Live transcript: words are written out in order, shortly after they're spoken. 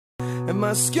And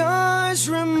my scars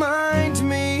remind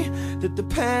me that the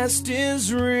past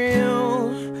is real.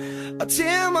 I'll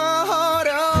tear my heart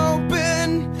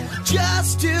open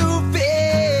just to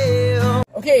feel.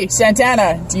 Okay,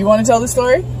 Santana, do you want to tell the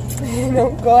story?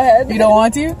 No, go ahead. You don't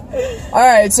want to?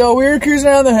 Alright, so we were cruising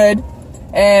around the hood,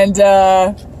 and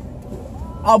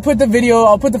I'll put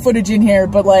the footage in here,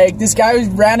 but like, this guy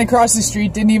ran across the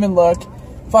street, didn't even look,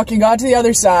 fucking got to the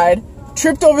other side,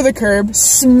 tripped over the curb,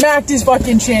 smacked his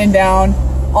fucking chin down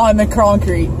on the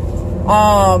concrete.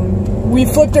 We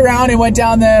flipped around and went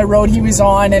down the road he was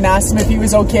on and asked him if he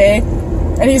was okay.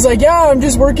 And he's like, yeah, I'm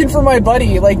just working for my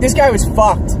buddy. Like, this guy was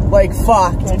fucked. Like,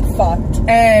 fucked. Like, fucked.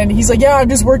 And he's like, yeah, I'm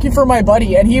just working for my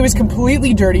buddy. And he was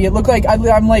completely dirty. It looked like,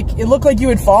 I'm like, it looked like you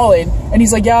had fallen. And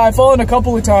he's like, yeah, I've fallen a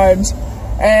couple of times.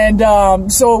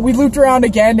 And so we looped around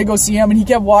again to go see him, and he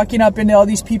kept walking up into all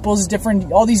these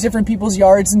different people's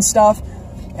yards and stuff.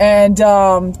 And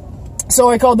so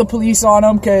I called the police on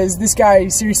him because this guy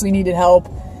seriously needed help.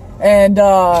 And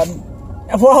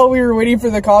while we were waiting for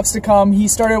the cops to come, he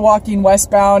started walking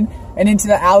westbound and into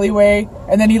the alleyway,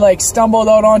 and then he like stumbled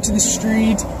out onto the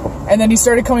street, and then he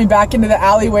started coming back into the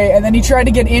alleyway, and then he tried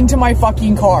to get into my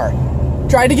fucking car.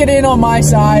 Tried to get in on my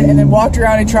side, and then walked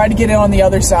around and tried to get in on the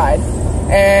other side.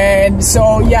 And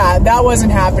so, yeah, that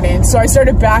wasn't happening. So I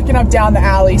started backing up down the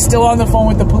alley, still on the phone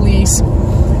with the police.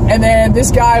 And then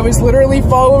this guy was literally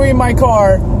following my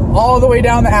car all the way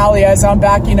down the alley as I'm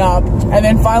backing up. And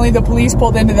then finally the police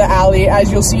pulled into the alley,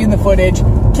 as you'll see in the footage,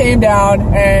 came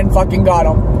down and fucking got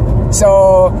him.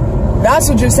 So that's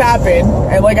what just happened.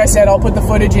 And like I said, I'll put the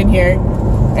footage in here.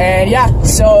 And yeah,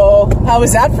 so how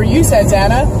was that for you,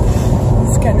 Santana?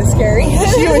 It's kind of scary.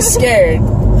 She was scared.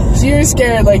 She was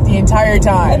scared like the entire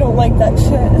time. I don't like that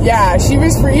shit. Yeah, she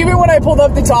was even when I pulled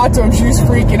up to talk to him, she was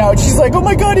freaking out. She's like, oh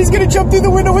my god, he's gonna jump through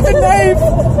the window with a knife.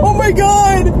 Oh my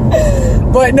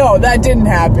god. But no, that didn't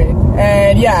happen.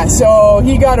 And yeah, so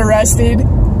he got arrested.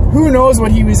 Who knows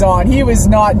what he was on? He was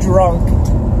not drunk.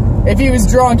 If he was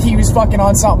drunk, he was fucking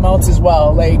on something else as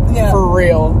well. Like, yeah. For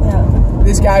real. Yeah.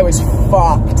 This guy was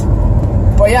fucked.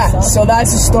 But yeah, so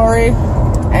that's the story.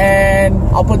 And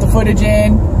I'll put the footage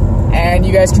in, and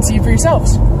you guys can see it for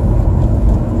yourselves. Yeah,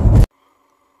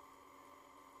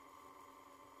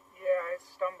 it's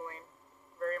stumbling.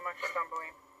 Very much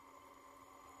stumbling.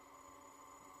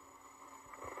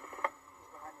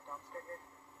 He's behind the dumpster here.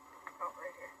 Oh,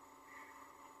 right here.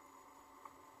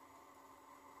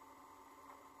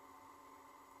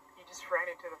 He just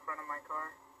ran into the front of my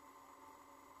car.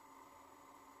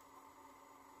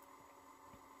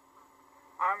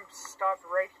 I'm stopped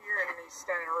right here, and he's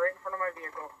standing right in front of my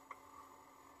vehicle.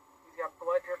 He's got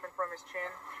blood dripping from his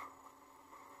chin.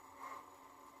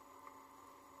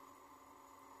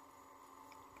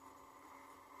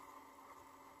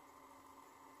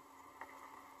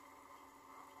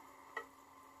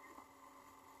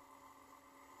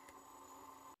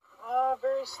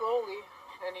 Very slowly,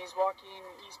 and he's walking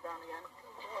eastbound again.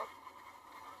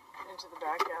 Into the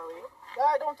back alley.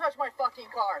 Ah, don't touch my fucking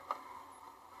car!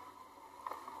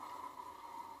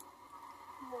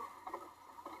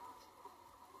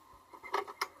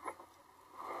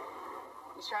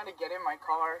 He's trying to get in my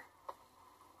car.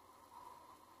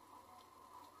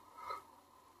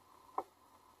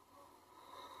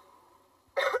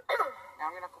 Now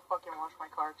I'm gonna have to fucking wash my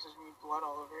car because there's gonna be blood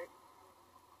all over it.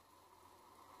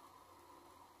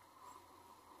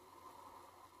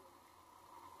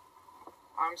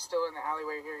 I'm still in the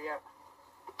alleyway here yet.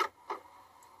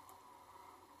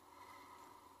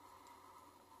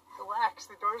 Relax,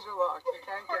 the doors are locked. You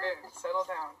can't get in. Settle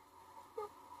down.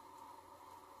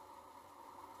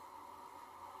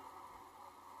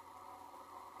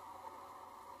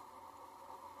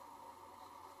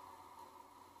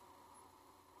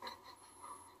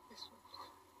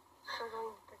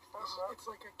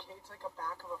 It's like a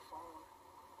back of a phone.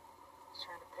 He's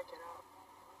trying to pick it up.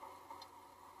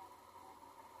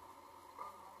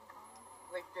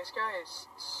 Like, this guy is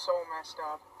so messed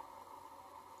up.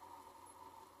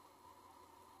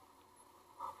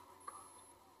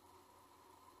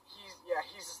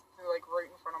 He's like right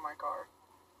in front of my car.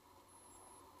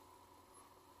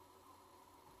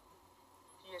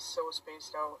 He is so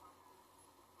spaced out.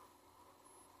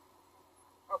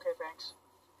 Okay, thanks.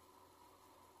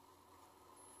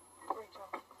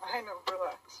 I know,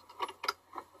 relax.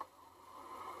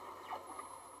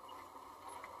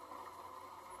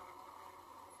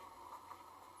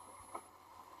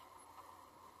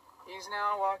 He's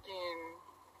now walking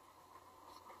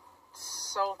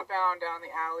southbound down the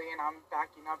alley, and I'm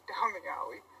backing up down the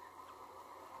alley.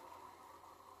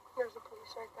 There's the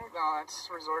police right there. No, that's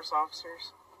resource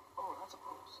officers. Oh, that's a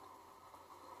post.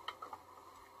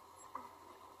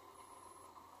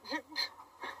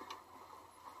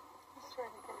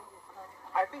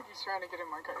 trying to get in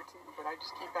my car too, but I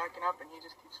just keep backing up and he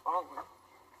just keeps following.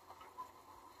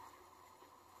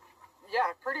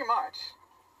 Yeah, pretty much.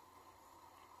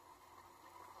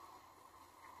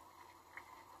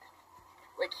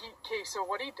 Like okay, so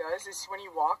what he does is when he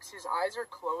walks, his eyes are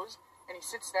closed and he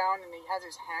sits down and he has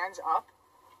his hands up,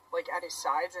 like at his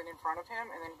sides and in front of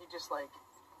him, and then he just like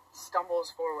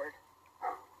stumbles forward.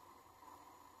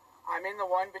 I'm in the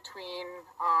one between,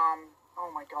 oh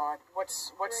my god,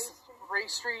 what's Ray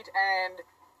Street and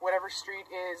whatever street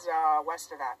is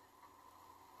west of that.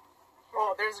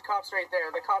 Oh, there's the cops right there.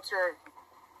 The cops are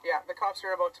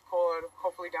about to pull out,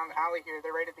 hopefully down the alley here.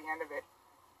 They're right at the end of it.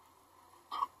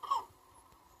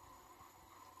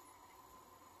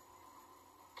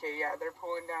 Okay, yeah, they're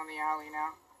pulling down the alley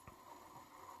now.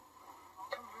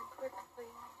 Come on, quickly.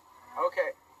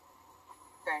 Okay.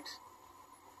 Thanks.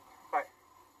 Bye.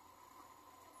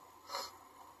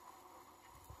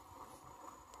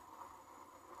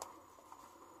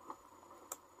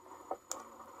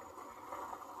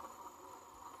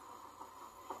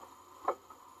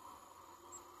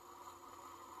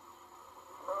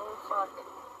 Oh, fuck.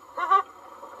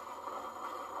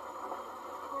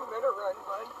 You better run,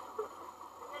 bud.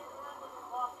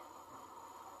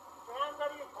 Hands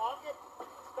out of your pocket.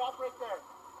 Stop right there.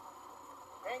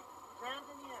 Okay? Hands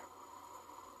in the air.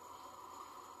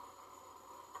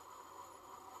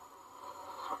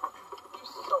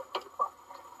 Just so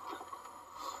fucked.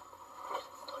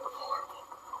 Horrible.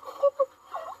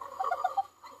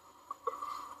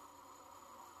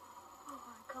 Oh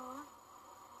my god.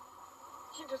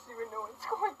 He doesn't even know what's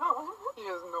going on. He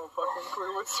has no fucking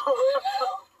clue whatsoever.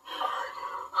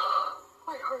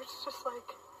 My heart's just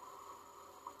like...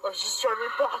 I was just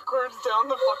driving backwards down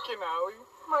the fucking alley.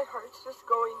 My heart's just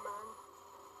going, man.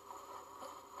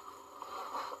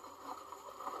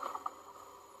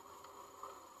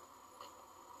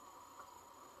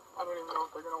 I don't even know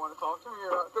if they're gonna want to talk to me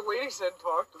or not. The lady said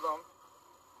talk to them.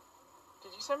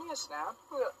 Did you send me a snap?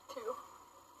 Yeah, too.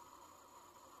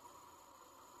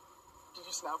 Did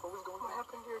you snap what was going What on?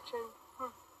 happened to your chin?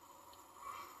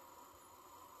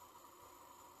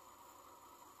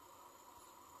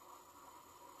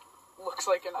 Looks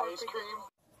like an ice cream.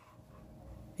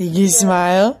 You can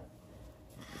smile.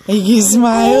 You can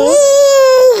smile.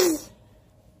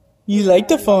 You like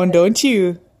the phone, don't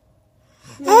you?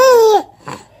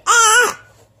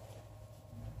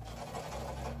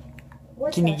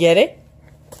 Can you get it?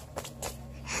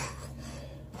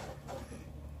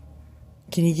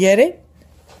 Can you get it?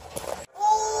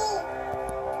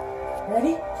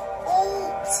 Ready?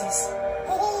 What's this?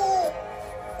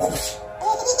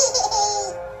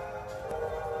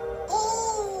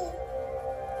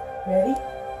 Ready?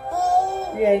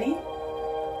 Ready?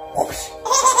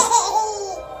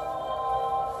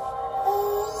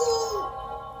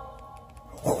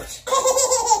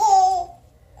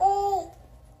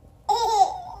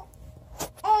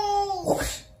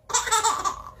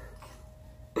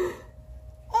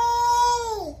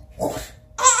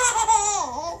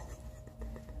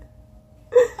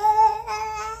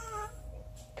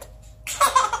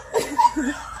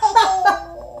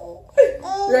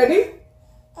 Ready?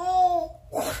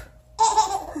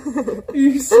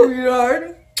 You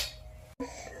sweetheart.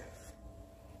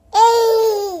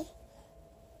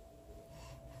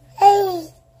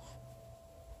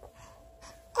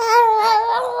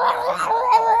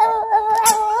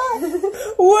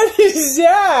 What is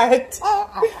that?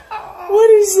 What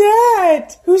is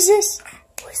that? Who's this?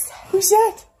 Who's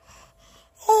that?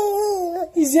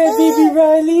 Is that baby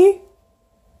Riley?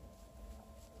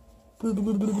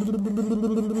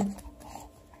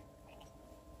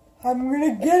 I'm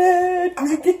gonna get it! I'm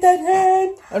gonna get that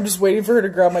hand! I'm just waiting for her to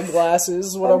grab my glasses,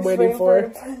 is what I'm waiting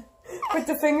for. Put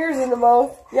the fingers in the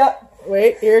mouth. Yep.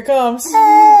 Wait, here it comes. You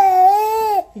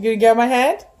gonna get my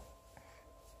hand?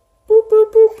 Boop,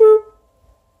 boop, boop, boop.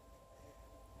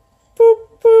 Boop,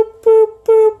 boop, boop,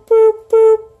 boop, boop,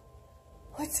 boop.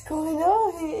 What's going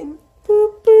on?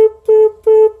 Boop, boop, boop,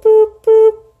 boop, boop,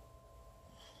 boop.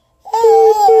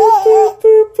 Boop, boop,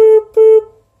 boop, boop, boop, boop.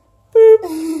 Boop,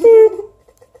 boop.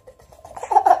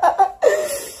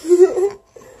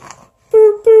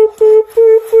 Boop, boop, boop, boop,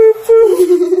 boop,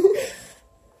 boop.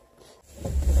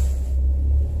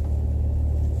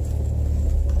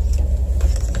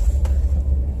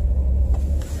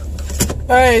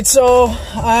 Alright, so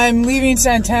I'm leaving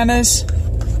Santana's.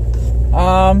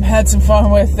 Had some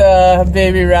fun with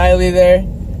baby Riley there.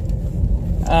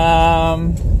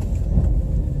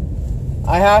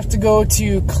 I have to go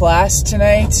to class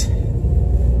tonight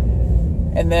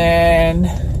and then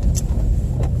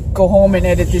go home and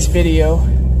edit this video.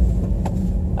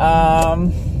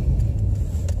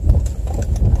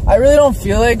 I really don't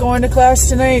feel like going to class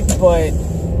tonight, but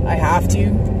I have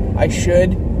to. I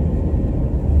should.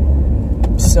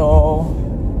 So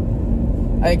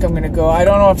I think I'm gonna go. I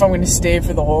don't know if I'm gonna stay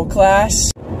for the whole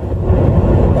class.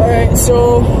 Alright,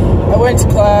 so I went to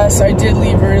class. I did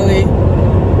leave early.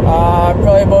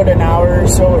 Probably about an hour or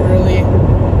so early.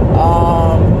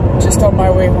 Just on my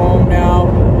way home now.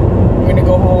 I'm gonna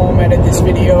go home, edit this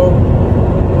video,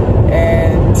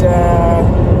 and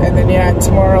then yeah,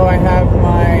 tomorrow I have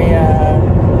my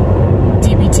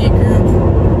DBT group.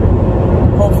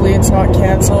 Hopefully it's not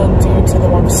canceled due to the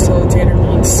one facilitator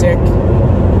being sick.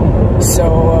 So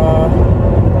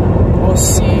we'll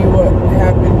see what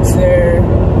happens there.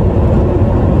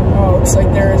 Oh, looks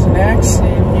like there is an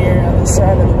accident here on the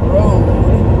side of the road.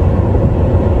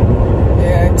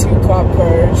 Yeah, 2 cop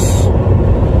cars.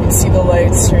 You can see the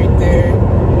lights right there.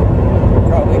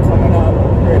 Probably coming up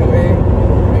right away.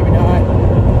 Maybe not.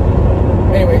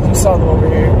 Anyways, you saw them over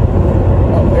here.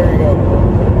 Oh, there we go.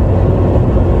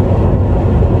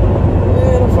 A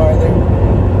little farther.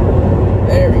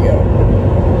 There we go.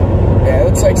 Yeah, it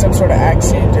looks like some sort of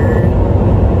accident, or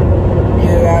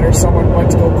either that or someone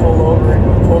went to go pull over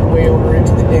and pulled way over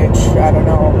into the ditch. I don't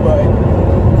know,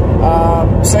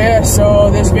 but so yeah, so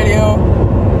this video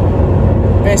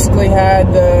basically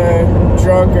had the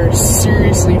drunk or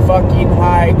seriously fucking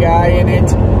high guy in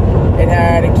it. It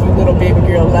had a cute little baby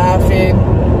girl laughing.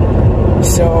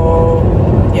 So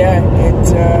yeah,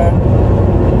 it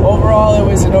overall it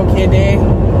was an okay day.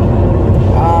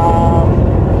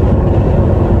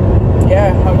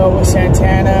 Yeah, hung out with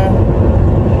Santana,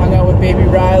 hung out with baby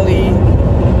Riley,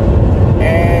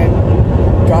 and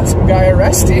got some guy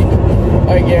arrested,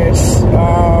 I guess.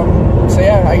 So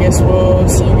yeah, I guess we'll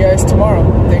see you guys tomorrow.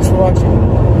 Thanks for watching.